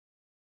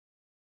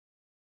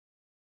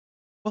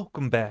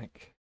Welcome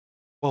back.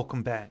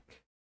 Welcome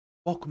back.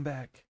 Welcome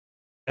back,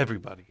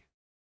 everybody,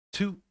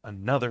 to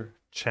another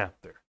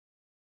chapter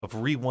of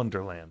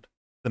ReWonderland,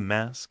 The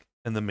Mask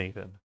and the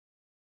Maiden.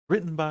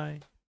 Written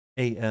by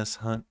A.S.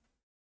 Hunt,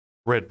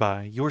 read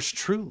by yours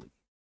truly,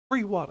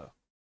 Freewata,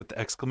 with the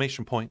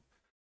exclamation point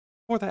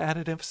for the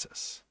added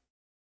emphasis.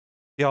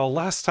 Y'all,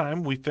 last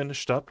time we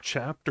finished up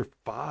chapter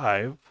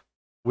 5,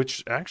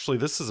 which actually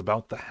this is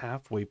about the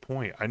halfway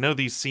point. I know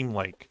these seem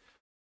like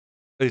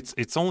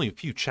it's only a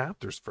few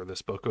chapters for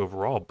this book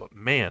overall, but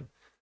man,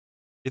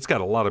 it's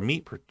got a lot of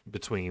meat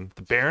between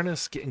the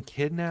Baroness getting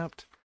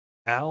kidnapped,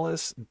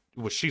 Alice,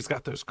 well, she's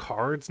got those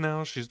cards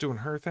now. She's doing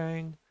her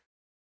thing,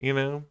 you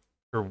know.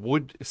 Her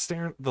would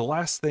staring. The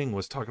last thing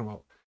was talking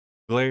about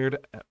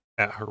glared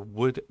at her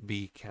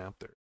would-be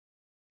captor.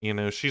 You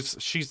know,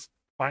 she's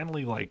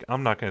finally like,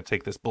 I'm not going to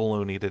take this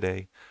baloney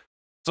today.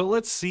 So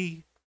let's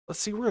see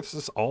where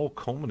this all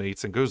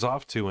culminates and goes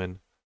off to in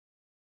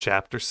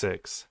chapter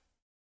 6.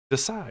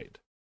 Decide,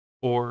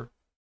 or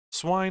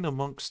Swine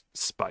Amongst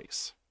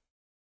Spice.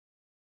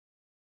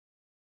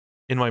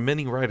 In my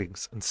many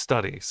writings and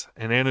studies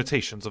and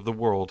annotations of the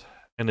world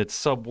and its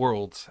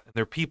subworlds and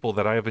their people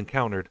that I have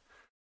encountered,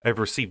 I have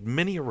received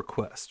many a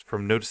request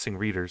from noticing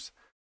readers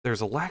there is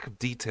a lack of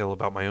detail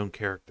about my own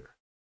character.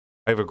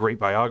 I have a great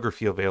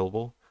biography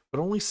available, but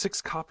only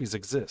 6 copies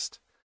exist,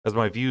 as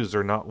my views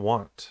are not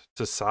wont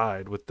to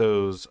side with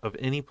those of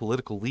any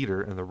political leader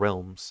in the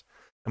realms,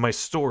 and my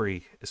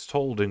story is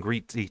told in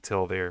great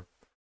detail there.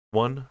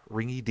 One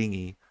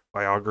ringy-dingy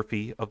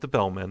biography of the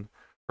Bellman,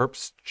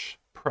 Herbst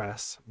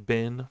Press,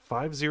 bin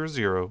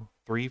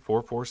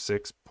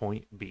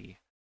 5003446.b.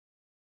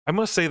 I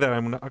must say that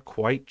I'm not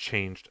quite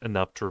changed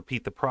enough to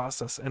repeat the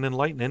process and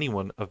enlighten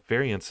anyone of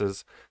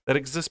variances that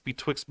exist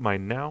betwixt my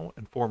now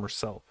and former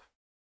self.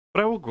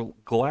 But I will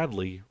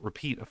gladly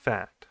repeat a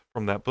fact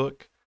from that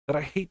book that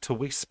I hate to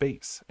waste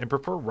space and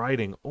prefer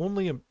writing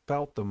only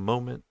about the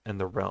moment and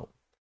the realm.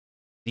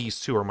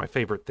 These two are my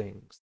favorite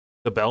things.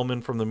 The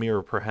Bellman from the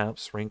Mirror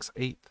perhaps ranks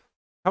 8th.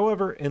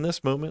 However, in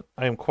this moment,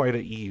 I am quite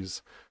at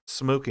ease,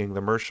 smoking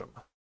the Meerschaum,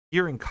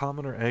 hearing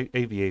commoner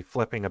aviae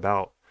flapping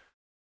about,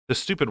 the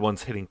stupid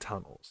ones hitting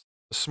tunnels,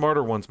 the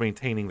smarter ones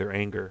maintaining their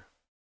anger.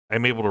 I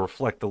am able to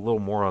reflect a little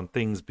more on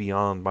things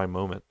beyond my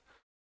moment,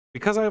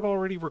 because I have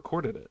already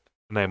recorded it,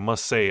 and I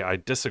must say I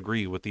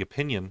disagree with the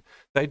opinion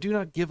that I do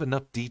not give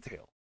enough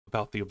detail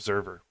about the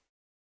observer.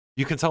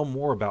 You can tell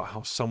more about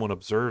how someone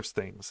observes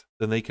things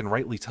than they can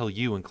rightly tell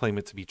you and claim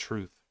it to be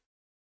truth.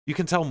 You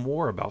can tell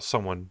more about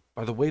someone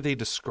by the way they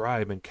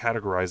describe and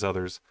categorize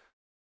others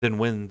than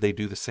when they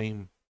do the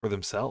same for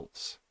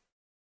themselves.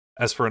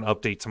 As for an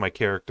update to my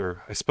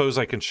character, I suppose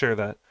I can share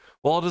that,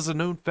 while it is a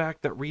known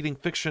fact that reading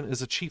fiction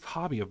is a chief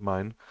hobby of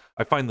mine,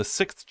 I find the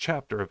 6th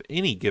chapter of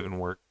any given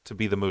work to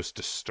be the most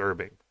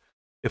disturbing.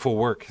 If a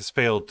work has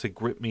failed to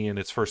grip me in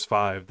its first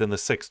 5, then the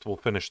 6th will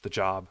finish the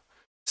job,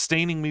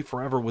 staining me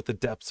forever with the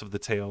depths of the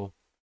tale.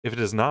 If it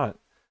is not,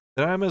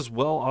 then I am as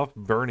well off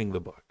burning the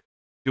book,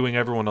 doing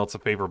everyone else a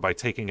favor by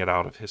taking it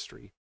out of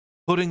history,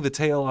 putting the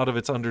tale out of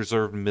its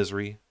undeserved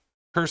misery,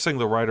 cursing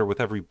the writer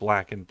with every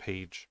blackened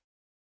page.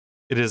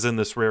 It is in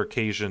this rare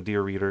occasion,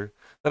 dear reader,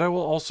 that I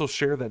will also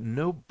share that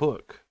no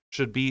book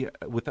should be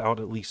without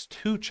at least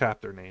 2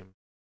 chapter names,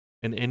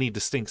 in any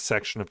distinct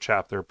section of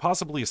chapter,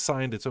 possibly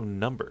assigned its own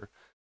number,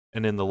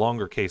 and in the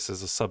longer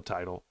cases a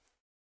subtitle.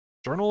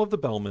 Journal of the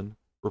Bellman,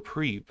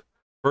 Reprieve,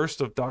 first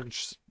of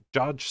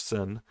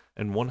Dodgson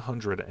and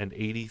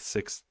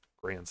 186th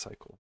grand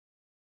cycle.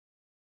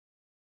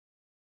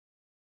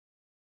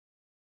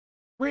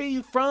 "Where are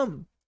you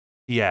from?"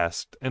 he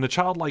asked, in a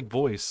childlike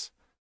voice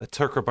that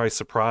took her by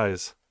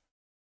surprise.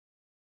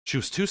 She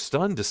was too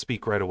stunned to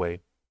speak right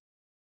away.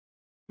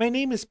 "My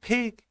name is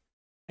Pig.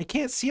 I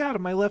can't see out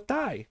of my left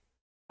eye.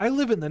 I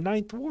live in the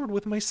 9th ward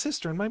with my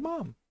sister and my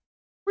mom.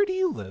 Where do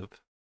you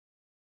live?"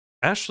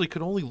 Ashley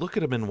could only look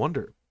at him in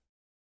wonder,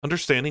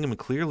 understanding him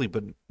clearly,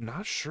 but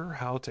not sure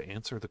how to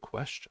answer the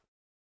question.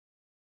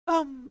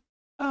 Um,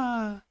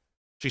 uh...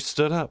 She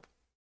stood up,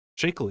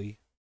 shakily,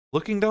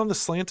 looking down the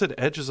slanted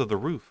edges of the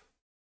roof.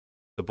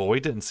 The boy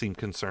didn't seem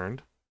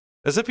concerned,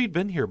 as if he'd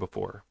been here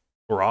before,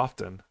 or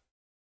often.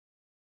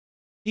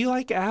 "Do you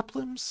like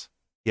applums?"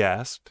 he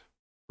asked,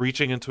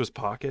 reaching into his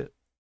pocket.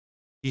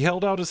 He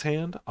held out his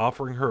hand,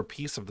 offering her a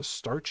piece of the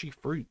starchy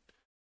fruit.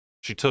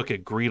 She took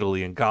it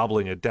greedily and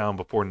gobbling it down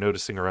before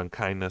noticing her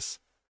unkindness.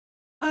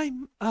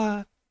 Thank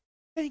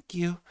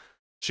you,"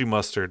 she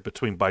mustered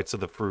between bites of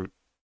the fruit.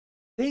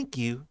 "Thank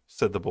you,"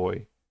 said the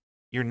boy.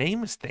 "Your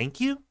name is Thank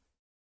You?"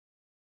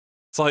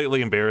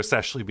 Slightly embarrassed,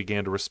 Ashley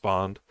began to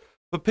respond,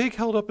 but Pig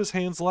held up his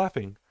hands,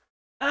 laughing.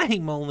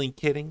 "I'm only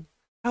kidding.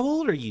 How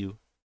old are you?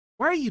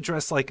 Why are you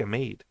dressed like a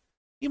maid?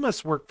 You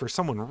must work for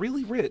someone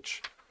really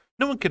rich.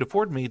 No one could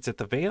afford maids at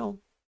the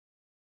Vale."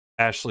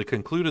 Ashley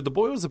concluded the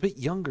boy was a bit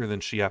younger than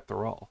she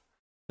after all.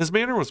 His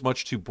manner was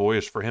much too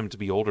boyish for him to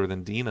be older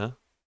than Dina.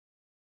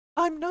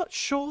 "I'm not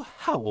sure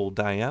how old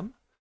I am,"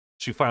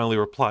 she finally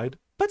replied,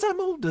 "but I'm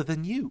older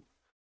than you."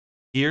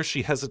 Here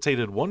she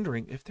hesitated,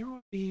 wondering if there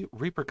would be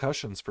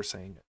repercussions for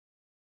saying it.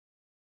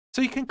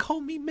 so you can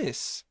call me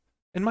Miss,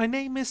 and my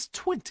name is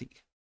 20.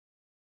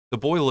 The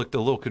boy looked a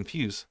little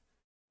confused.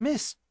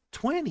 Miss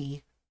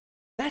 20?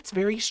 That's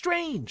very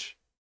strange.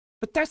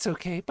 But that's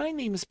okay, my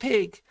name is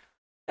Pig.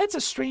 That's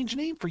a strange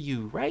name for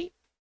you, right?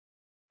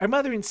 Our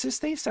mother insists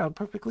they sound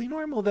perfectly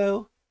normal,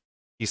 though.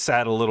 He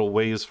sat a little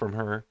ways from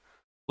her,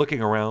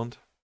 looking around.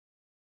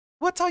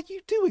 What are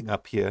you doing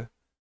up here?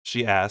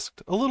 She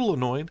asked, a little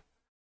annoyed.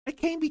 I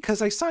came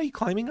because I saw you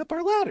climbing up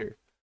our ladder.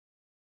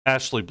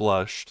 Ashley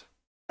blushed.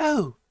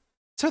 Oh,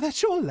 so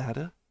that's your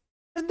ladder?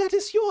 And that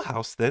is your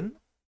house, then?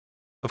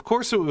 Of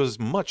course, it was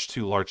much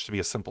too large to be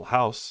a simple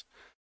house,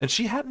 and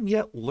she hadn't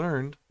yet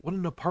learned what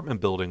an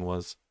apartment building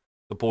was.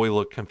 The boy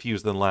looked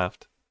confused and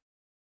laughed.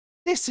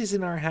 This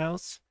isn't our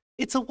house.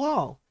 It's a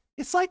wall.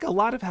 It's like a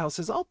lot of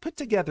houses all put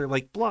together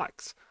like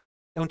blocks.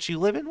 Don't you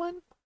live in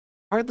one?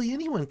 Hardly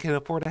anyone can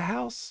afford a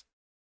house.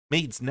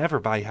 Maids never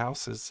buy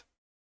houses.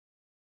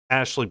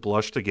 Ashley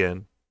blushed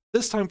again,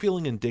 this time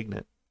feeling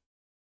indignant.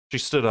 She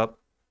stood up,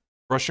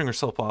 brushing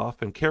herself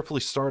off, and carefully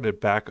started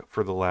back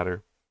for the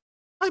ladder.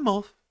 I'm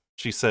off,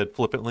 she said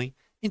flippantly.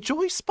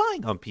 Enjoy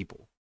spying on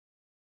people.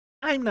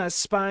 I'm not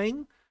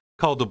spying,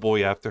 called the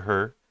boy after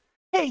her.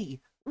 Hey,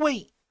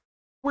 wait,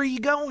 where are you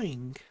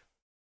going?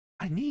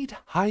 I need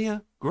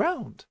higher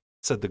ground,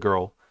 said the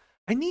girl.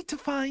 I need to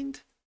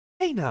find...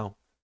 Hey now,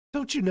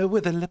 don't you know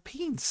where the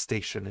Lapine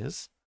station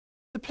is?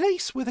 The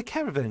place where the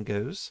caravan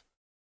goes?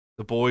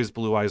 The boy's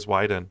blue eyes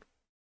widened.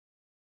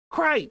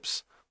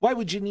 Cripes, why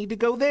would you need to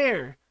go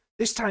there?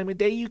 This time of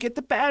day you get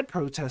the bad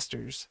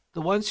protesters,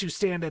 the ones who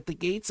stand at the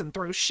gates and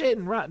throw shit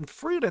and rotten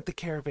fruit at the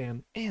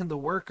caravan and the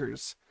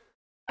workers.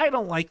 I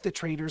don't like the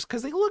traders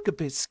because they look a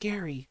bit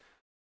scary,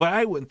 but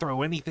I wouldn't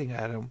throw anything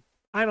at them.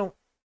 I don't...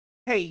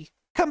 Hey,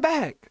 come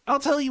back. I'll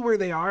tell you where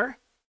they are.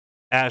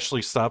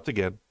 Ashley stopped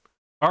again,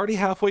 already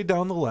halfway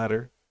down the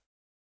ladder.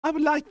 I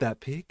would like that,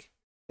 Pig.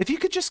 If you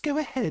could just go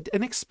ahead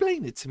and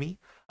explain it to me,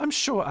 I'm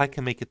sure I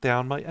can make it there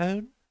on my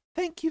own.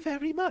 Thank you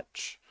very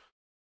much.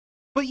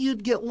 But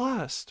you'd get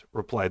lost,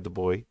 replied the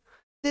boy.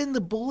 Then the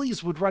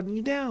bullies would run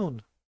you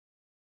down.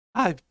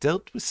 I've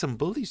dealt with some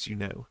bullies, you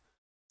know,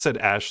 said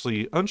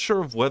Ashley,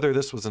 unsure of whether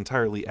this was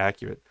entirely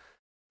accurate.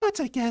 But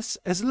I guess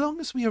as long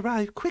as we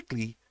arrive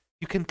quickly,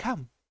 you can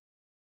come.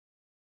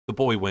 The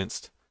boy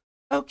winced.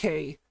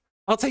 Okay,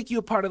 I'll take you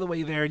a part of the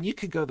way there and you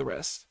can go the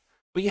rest.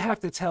 But you have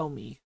to tell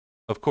me.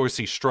 Of course,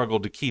 he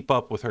struggled to keep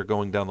up with her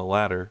going down the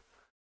ladder.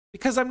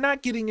 Because I'm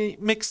not getting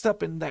mixed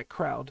up in that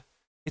crowd.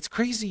 It's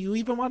crazy you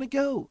even want to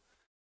go.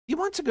 You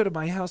want to go to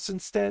my house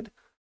instead?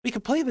 We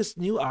could play this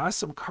new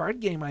awesome card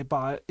game I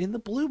bought in the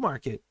Blue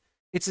Market.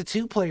 It's a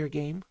 2-player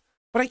game,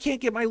 but I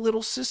can't get my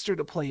little sister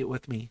to play it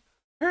with me.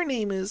 Her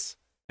name is...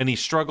 And he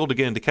struggled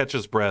again to catch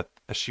his breath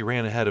as she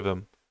ran ahead of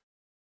him.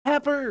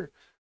 Pepper!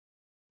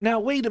 Now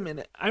wait a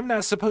minute, I'm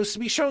not supposed to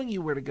be showing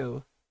you where to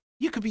go.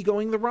 You could be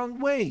going the wrong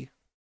way.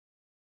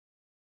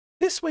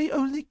 This way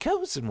only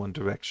goes in one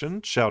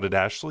direction, shouted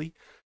Ashley,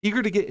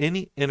 eager to get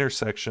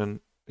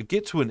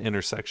to an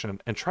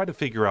intersection and try to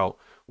figure out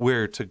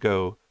where to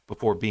go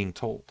before being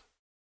told.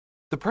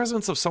 The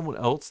presence of someone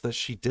else that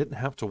she didn't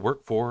have to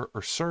work for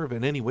or serve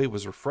in any way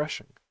was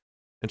refreshing,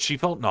 and she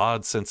felt an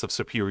odd sense of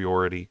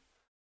superiority,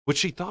 which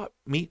she thought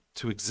meet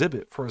to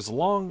exhibit for as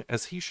long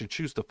as he should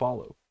choose to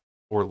follow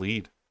or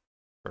lead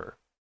her.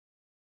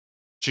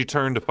 She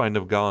turned to find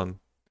him gone,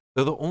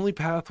 though the only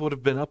path would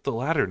have been up the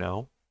ladder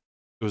now.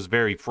 It was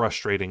very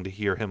frustrating to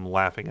hear him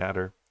laughing at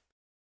her.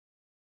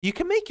 You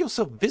can make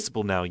yourself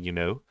visible now, you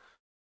know,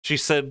 she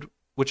said,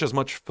 with as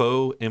much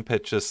faux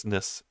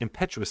impetuousness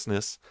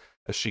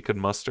as she could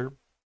muster.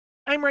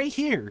 I'm right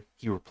here,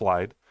 he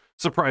replied,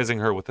 surprising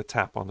her with a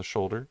tap on the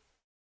shoulder.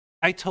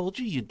 I told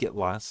you you'd get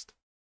lost.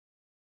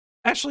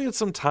 Ashley had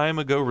some time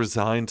ago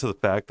resigned to the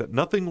fact that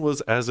nothing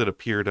was as it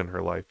appeared in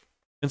her life,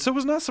 and so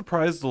was not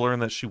surprised to learn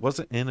that she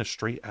wasn't in a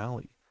straight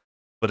alley,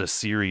 but a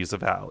series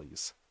of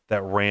alleys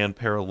that ran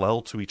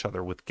parallel to each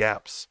other with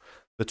gaps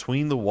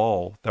between the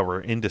wall that were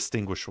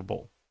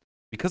indistinguishable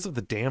because of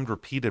the damned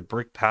repeated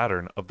brick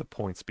pattern of the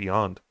points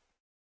beyond.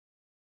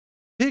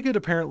 Pig had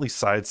apparently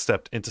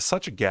sidestepped into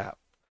such a gap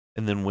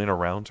and then went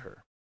around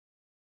her.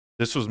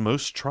 This was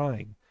most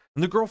trying,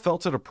 and the girl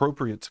felt it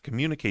appropriate to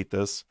communicate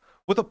this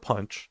with a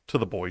punch to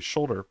the boy's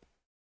shoulder.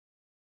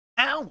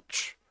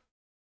 Ouch!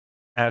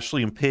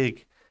 Ashley and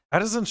Pig,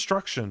 at his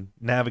instruction,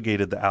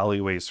 navigated the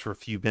alleyways for a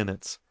few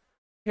minutes,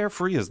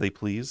 carefree as they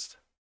pleased.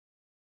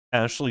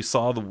 Ashley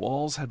saw the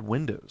walls had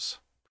windows,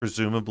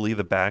 presumably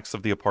the backs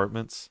of the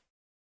apartments.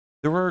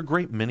 There were a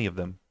great many of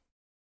them.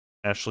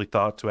 Ashley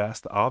thought to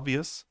ask the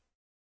obvious,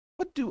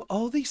 what do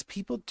all these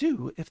people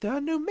do if there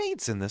are no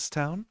maids in this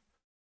town?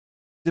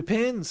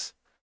 Depends,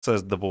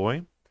 says the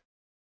boy.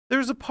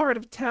 There's a part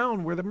of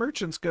town where the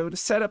merchants go to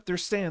set up their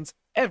stands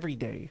every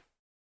day.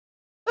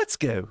 Let's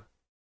go,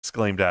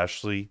 exclaimed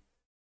Ashley.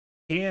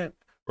 Can't,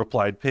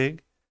 replied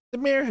Pig. The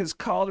mayor has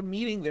called a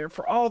meeting there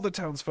for all the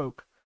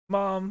townsfolk.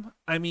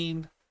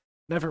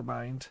 Never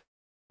mind.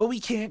 But we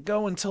can't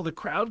go until the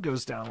crowd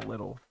goes down a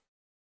little.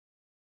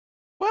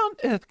 Why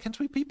on earth can't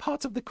we be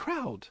part of the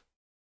crowd?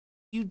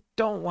 You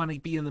don't want to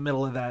be in the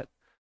middle of that.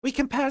 We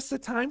can pass the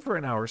time for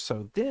an hour or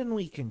so, then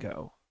we can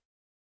go.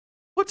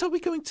 What are we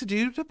going to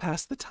do to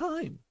pass the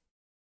time?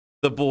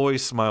 The boy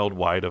smiled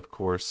wide, of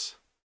course.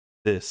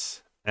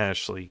 This,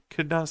 Ashley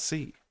could not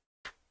see.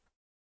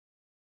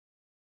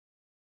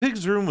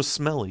 Pig's room was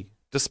smelly,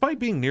 despite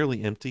being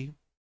nearly empty.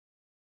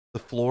 The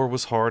floor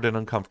was hard and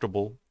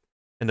uncomfortable,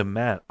 and a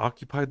mat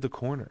occupied the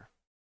corner.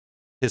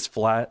 His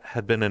flat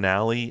had been an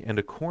alley and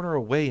a corner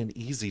away and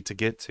easy to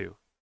get to,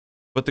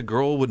 but the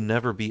girl would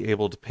never be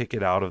able to pick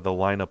it out of the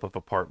lineup of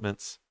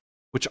apartments,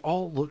 which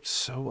all looked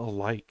so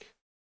alike.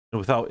 And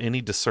without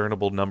any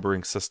discernible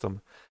numbering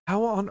system,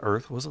 how on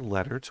earth was a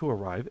letter to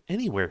arrive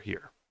anywhere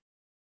here?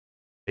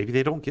 Maybe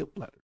they don't get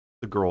letters,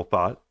 the girl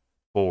thought,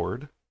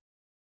 bored.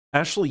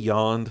 Ashley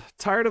yawned,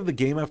 tired of the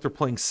game after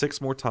playing 6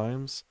 more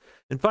times,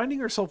 and finding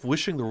herself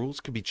wishing the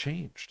rules could be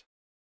changed.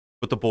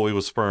 But the boy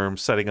was firm,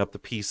 setting up the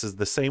pieces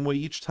the same way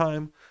each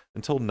time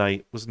until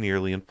night was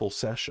nearly in full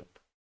session.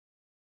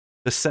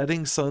 The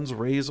setting sun's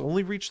rays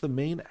only reached the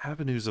main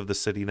avenues of the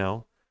city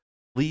now,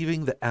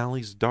 leaving the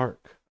alleys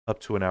dark up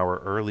to an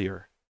hour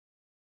earlier.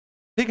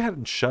 Pig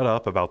hadn't shut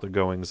up about the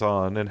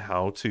goings-on and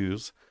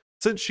how-tos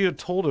since she had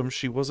told him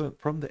she wasn't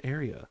from the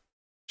area.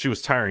 She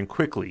was tiring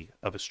quickly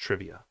of his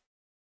trivia.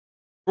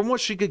 From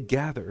what she could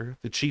gather,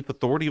 the chief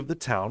authority of the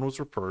town was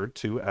referred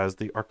to as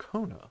the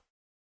Arcana,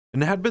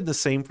 and had been the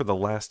same for the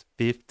last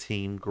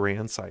 15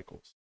 grand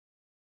cycles.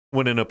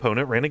 When an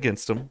opponent ran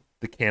against him,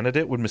 the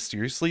candidate would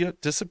mysteriously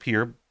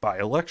disappear by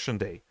election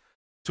day,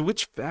 to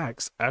which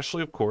facts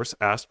Ashley, of course,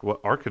 asked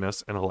what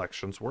Arcanus and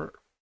elections were.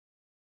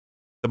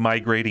 The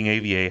migrating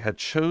AVA had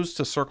chose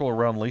to circle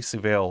around Lacey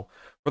Vale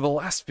for the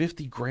last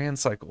 50 grand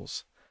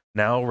cycles.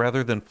 Now,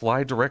 rather than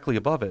fly directly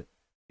above it,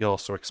 he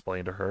also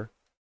explained to her,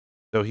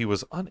 though he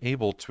was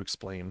unable to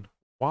explain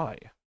why.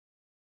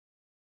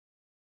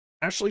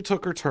 Ashley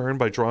took her turn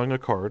by drawing a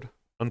card,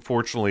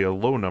 unfortunately a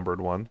low-numbered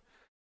one,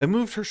 and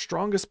moved her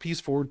strongest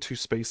piece forward 2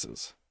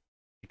 spaces.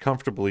 He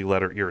comfortably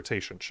let her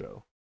irritation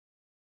show.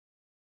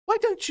 Why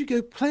don't you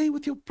go play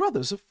with your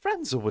brothers or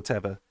friends or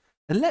whatever,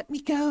 and let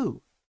me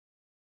go?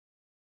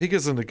 Pig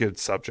isn't a good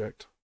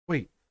subject.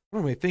 Wait, what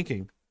am I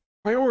thinking?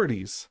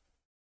 Priorities.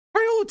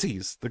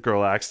 Priorities, the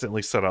girl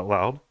accidentally said out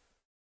loud.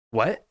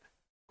 What?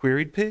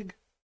 Queried Pig.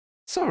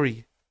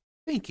 Sorry,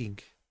 thinking.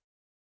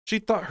 She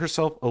thought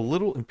herself a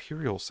little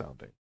imperial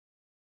sounding.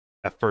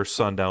 At first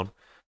sundown,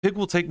 Pig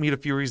will take me to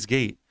Fury's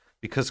Gate,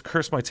 because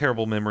curse my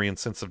terrible memory and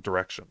sense of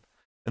direction.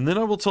 And then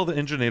I will tell the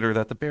engineer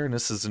that the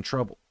Baroness is in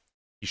trouble.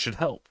 He should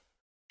help.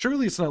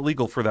 Surely it's not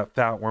legal for that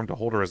fat worm to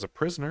hold her as a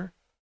prisoner.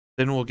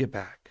 Then we'll get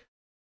back.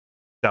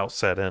 Doubt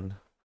set in.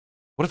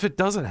 What if it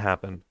doesn't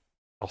happen?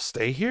 I'll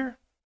stay here?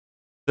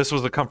 This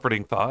was a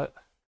comforting thought.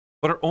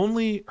 But her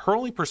only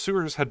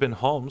pursuers had been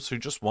Holmes, who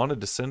just wanted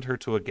to send her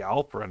to a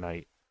gal for a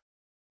night.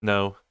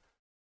 No,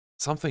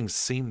 something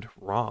seemed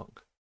wrong.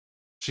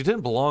 She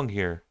didn't belong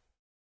here.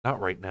 Not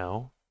right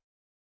now.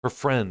 Her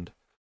friend,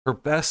 her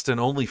best and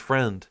only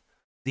friend,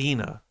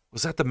 Dina,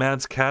 was at the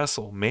Mads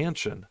Castle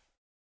mansion.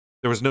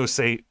 There was no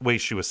way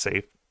she was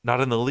safe,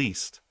 not in the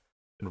least.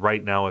 And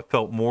right now it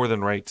felt more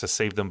than right to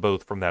save them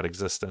both from that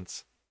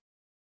existence.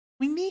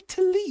 We need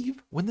to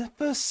leave when the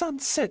first sun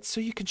sets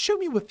so you can show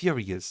me where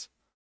Fury is.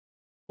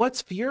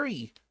 What's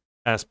Fury?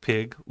 Asked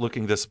Pig,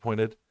 looking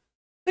disappointed.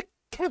 The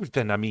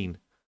caravan, I mean,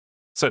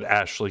 said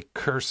Ashley,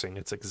 cursing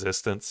its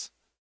existence.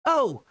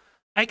 Oh,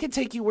 I can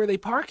take you where they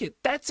park it.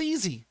 That's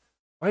easy.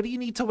 Why do you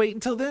need to wait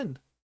until then?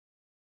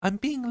 I'm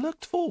being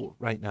looked for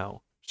right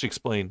now, she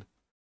explained.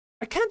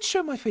 I can't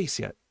show my face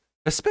yet,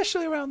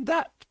 especially around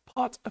that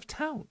part of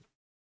town.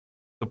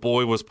 The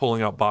boy was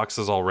pulling out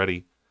boxes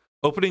already,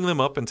 opening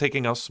them up and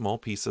taking out small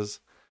pieces,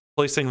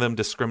 placing them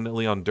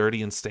discriminately on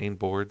dirty and stained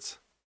boards.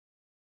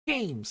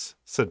 Games,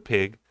 said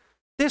Pig.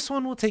 This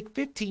one will take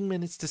 15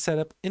 minutes to set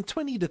up and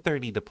 20 to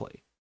 30 to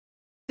play.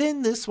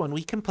 Then this one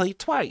we can play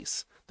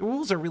twice. The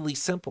rules are really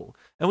simple,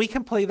 and we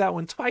can play that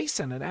one twice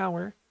in an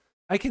hour.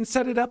 I can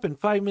set it up in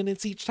 5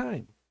 minutes each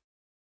time.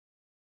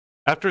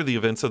 After the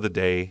events of the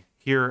day,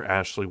 here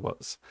Ashley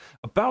was,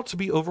 about to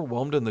be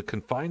overwhelmed in the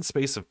confined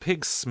space of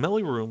Pig's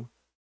smelly room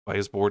by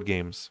his board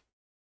games.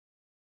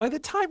 By the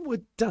time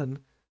we're done,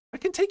 I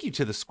can take you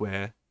to the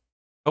square.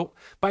 Oh,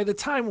 by the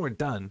time we're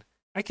done,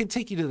 I can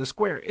take you to the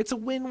square. It's a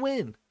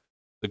win-win.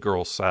 The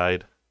girl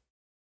sighed.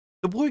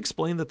 The boy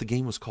explained that the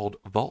game was called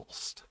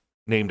Valst,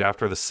 named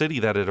after the city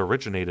that it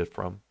originated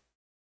from.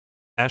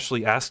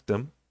 Ashley asked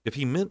him if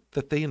he meant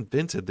that they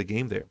invented the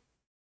game there.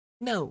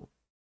 No,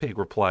 Pig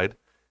replied.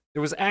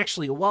 There was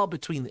actually a wall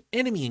between the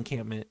enemy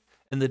encampment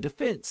and the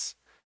defense,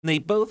 and they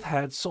both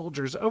had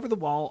soldiers over the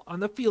wall on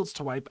the fields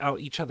to wipe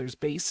out each other's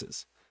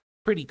bases.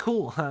 Pretty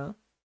cool, huh?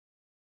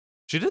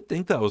 She did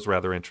think that was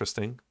rather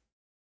interesting.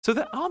 So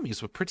the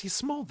armies were pretty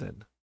small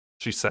then,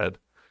 she said,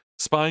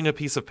 spying a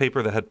piece of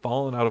paper that had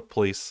fallen out of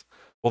place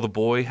while the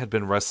boy had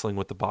been wrestling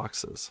with the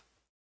boxes.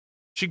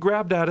 She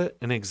grabbed at it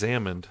and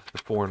examined the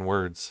foreign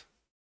words.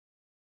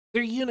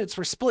 Their units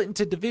were split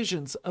into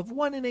divisions of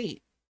 1 and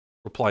 8,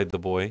 replied the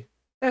boy.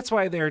 That's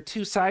why there are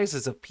 2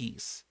 sizes of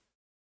piece.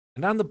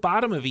 And on the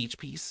bottom of each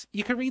piece,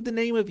 you can read the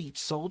name of each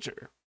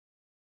soldier.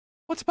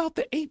 What about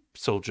the 8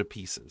 soldier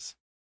pieces?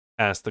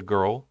 Asked the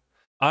girl,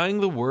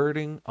 eyeing the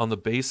wording on the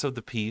base of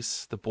the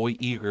piece the boy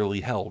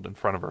eagerly held in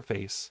front of her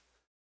face.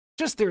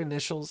 Just their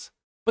initials,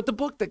 but the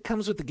book that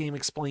comes with the game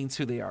explains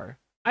who they are.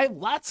 I have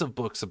lots of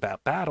books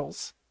about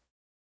battles.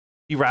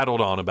 He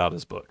rattled on about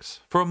his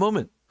books for a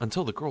moment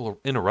until the girl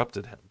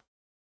interrupted him.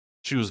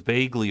 She was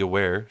vaguely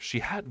aware she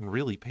hadn't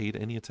really paid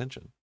any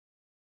attention.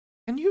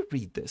 Can you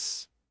read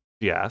this?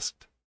 She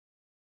asked.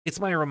 It's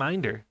my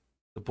reminder.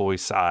 The boy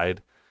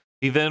sighed.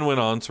 He then went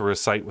on to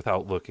recite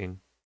without looking.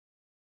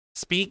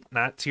 Speak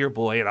not to your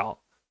boy at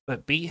all,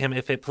 but beat him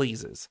if it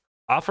pleases.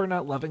 Offer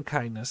not love and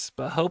kindness,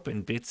 but hope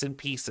in bits and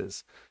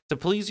pieces. To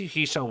please you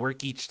he shall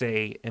work each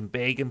day, and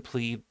beg and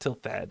plead till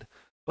fed,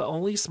 but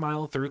only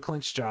smile through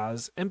clenched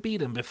jaws, and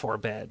beat him before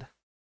bed.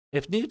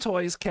 If new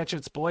toys catch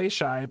its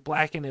boyish eye,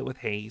 blacken it with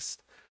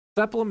haste.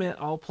 Supplement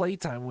all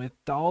playtime with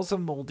dolls of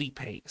moldy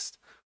paste.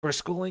 For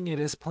schooling it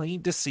is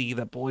plain to see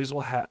that boys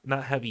will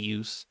not have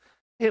use.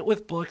 Hit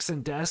with books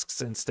and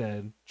desks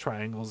instead,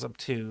 triangles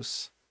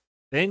obtuse.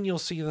 Then you'll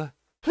see the...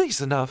 Please,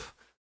 enough,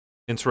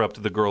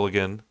 interrupted the girl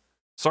again.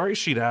 Sorry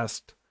she'd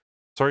asked.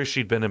 Sorry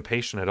she'd been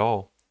impatient at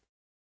all.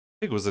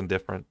 Pig was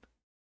indifferent.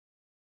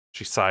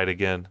 She sighed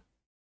again.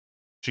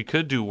 She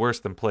could do worse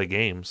than play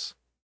games.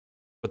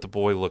 But the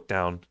boy looked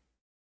down.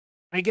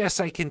 I guess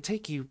I can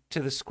take you to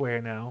the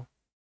square now,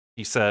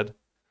 he said.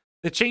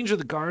 The change of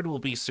the guard will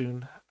be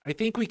soon. I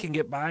think we can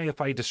get by if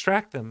I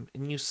distract them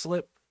and you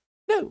slip.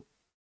 No,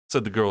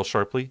 said the girl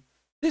sharply.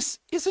 This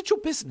isn't your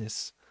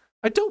business.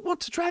 I don't want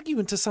to drag you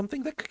into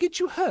something that could get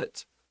you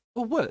hurt,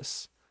 or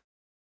worse.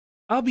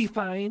 I'll be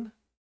fine,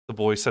 the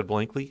boy said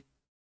blankly.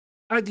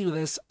 I do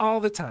this all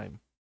the time.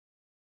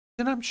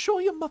 Then I'm sure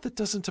your mother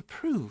doesn't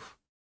approve,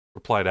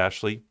 replied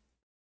Ashley.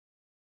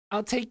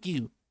 I'll take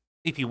you,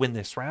 if you win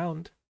this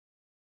round.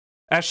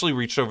 Ashley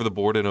reached over the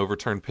board and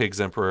overturned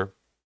Pig's Emperor.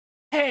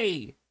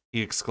 Hey,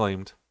 he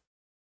exclaimed.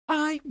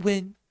 I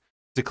win,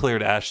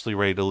 declared Ashley,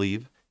 ready to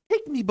leave.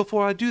 Take me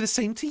before I do the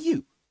same to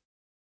you.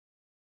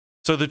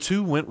 So the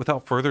two went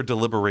without further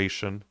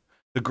deliberation,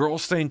 the girl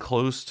staying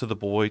close to the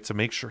boy to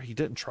make sure he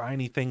didn't try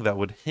anything that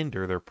would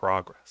hinder their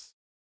progress.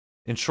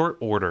 In short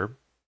order,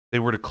 they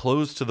were to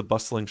close to the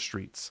bustling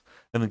streets,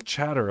 and the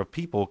chatter of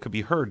people could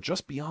be heard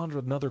just beyond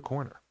another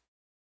corner.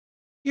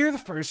 You're the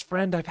first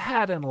friend I've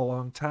had in a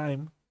long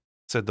time,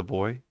 said the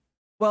boy.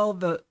 Well,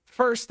 the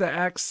first that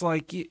acts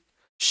like you...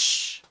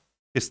 Shh,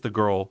 hissed the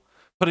girl,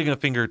 putting a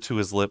finger to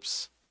his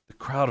lips. The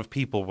crowd of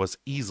people was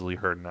easily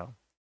heard now.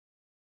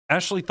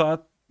 Ashley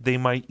thought they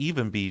might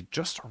even be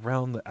just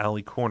around the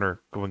alley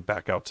corner going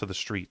back out to the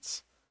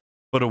streets.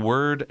 But a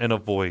word and a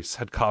voice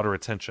had caught her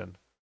attention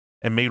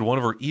and made one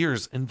of her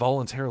ears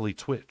involuntarily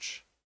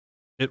twitch.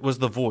 It was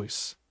the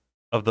voice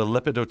of the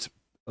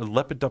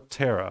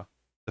Lepidoptera.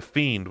 The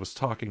fiend was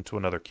talking to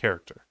another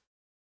character,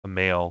 a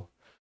male,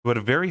 who had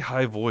a very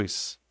high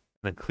voice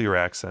and a clear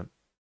accent,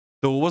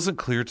 though it wasn't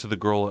clear to the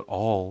girl at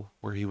all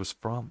where he was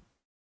from.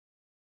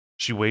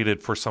 She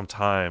waited for some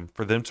time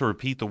for them to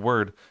repeat the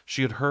word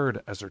she had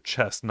heard as her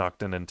chest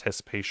knocked in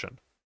anticipation.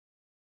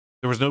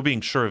 There was no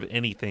being sure of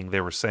anything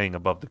they were saying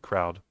above the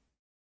crowd.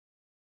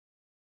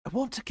 I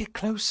want to get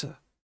closer,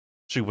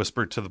 she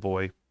whispered to the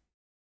boy.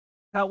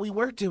 Thought we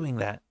were doing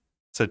that,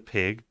 said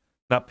Pig,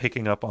 not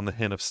picking up on the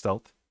hint of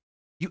stealth.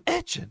 You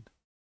edging,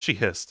 she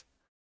hissed.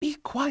 Be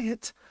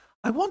quiet.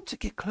 I want to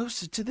get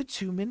closer to the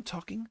two men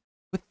talking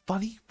with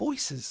funny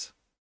voices.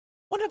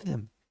 One of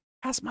them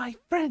has my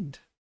friend.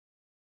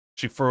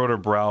 She furrowed her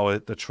brow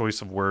at the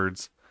choice of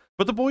words,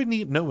 but the boy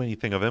needn't know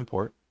anything of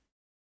import.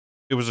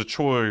 It was a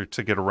chore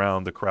to get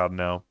around the crowd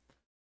now.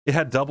 It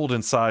had doubled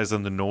in size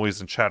and the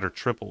noise and chatter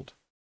tripled.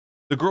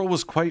 The girl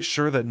was quite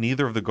sure that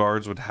neither of the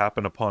guards would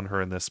happen upon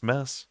her in this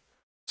mess,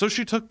 so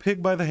she took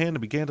Pig by the hand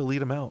and began to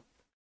lead him out.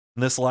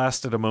 And this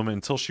lasted a moment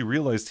until she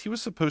realized he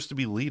was supposed to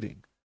be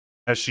leading,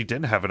 as she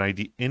didn't have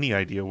any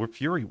idea where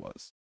Fury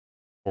was,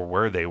 or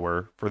where they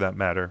were, for that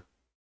matter.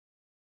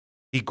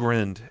 He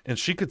grinned, and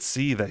she could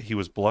see that he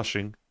was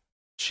blushing.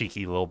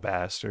 Cheeky little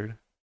bastard.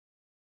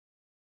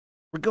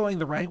 We're going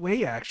the right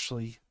way,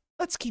 actually.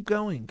 Let's keep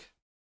going.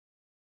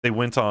 They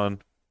went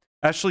on,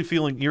 Ashley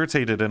feeling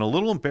irritated and a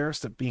little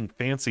embarrassed at being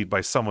fancied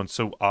by someone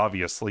so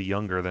obviously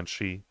younger than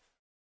she.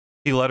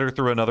 He led her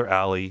through another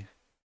alley,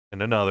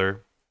 and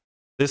another,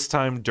 this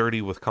time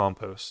dirty with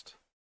compost,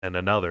 and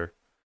another,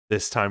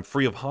 this time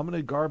free of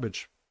hominid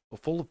garbage, but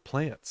full of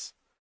plants.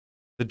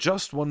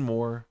 Just one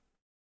more,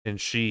 and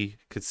she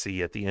could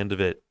see at the end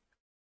of it,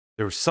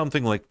 there was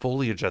something like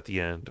foliage at the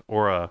end,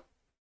 or a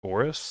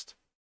forest,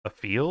 a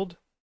field,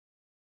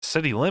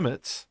 city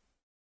limits.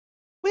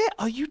 Where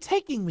are you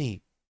taking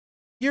me?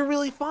 You're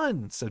really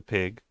fun, said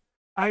Pig.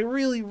 I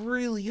really,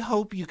 really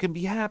hope you can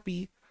be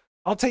happy.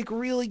 I'll take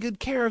really good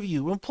care of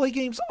you and play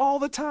games all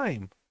the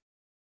time.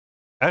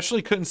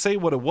 Ashley couldn't say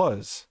what it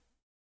was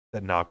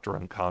that knocked her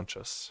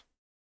unconscious.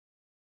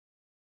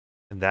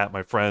 And that,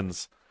 my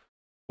friends,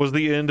 was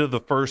the end of the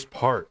first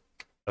part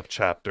of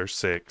Chapter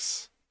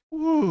 6.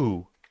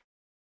 Woo!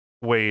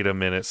 Wait a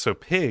minute. So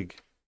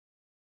Pig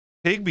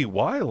be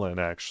wildin',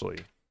 actually.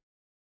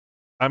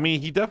 I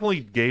mean, he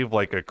definitely gave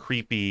like a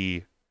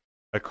creepy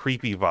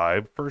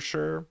vibe for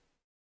sure.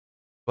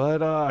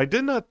 But I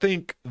did not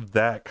think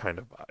that kind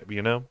of vibe,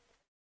 you know?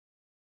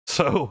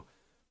 So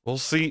we'll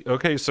see.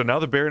 Okay, so now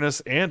the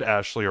Baroness and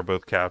Ashley are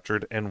both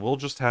captured, and we'll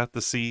just have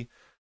to see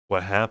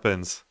what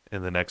happens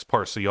in the next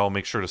part. So y'all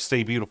make sure to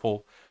stay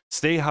beautiful,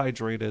 stay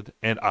hydrated,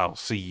 and I'll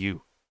see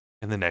you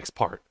in the next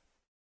part.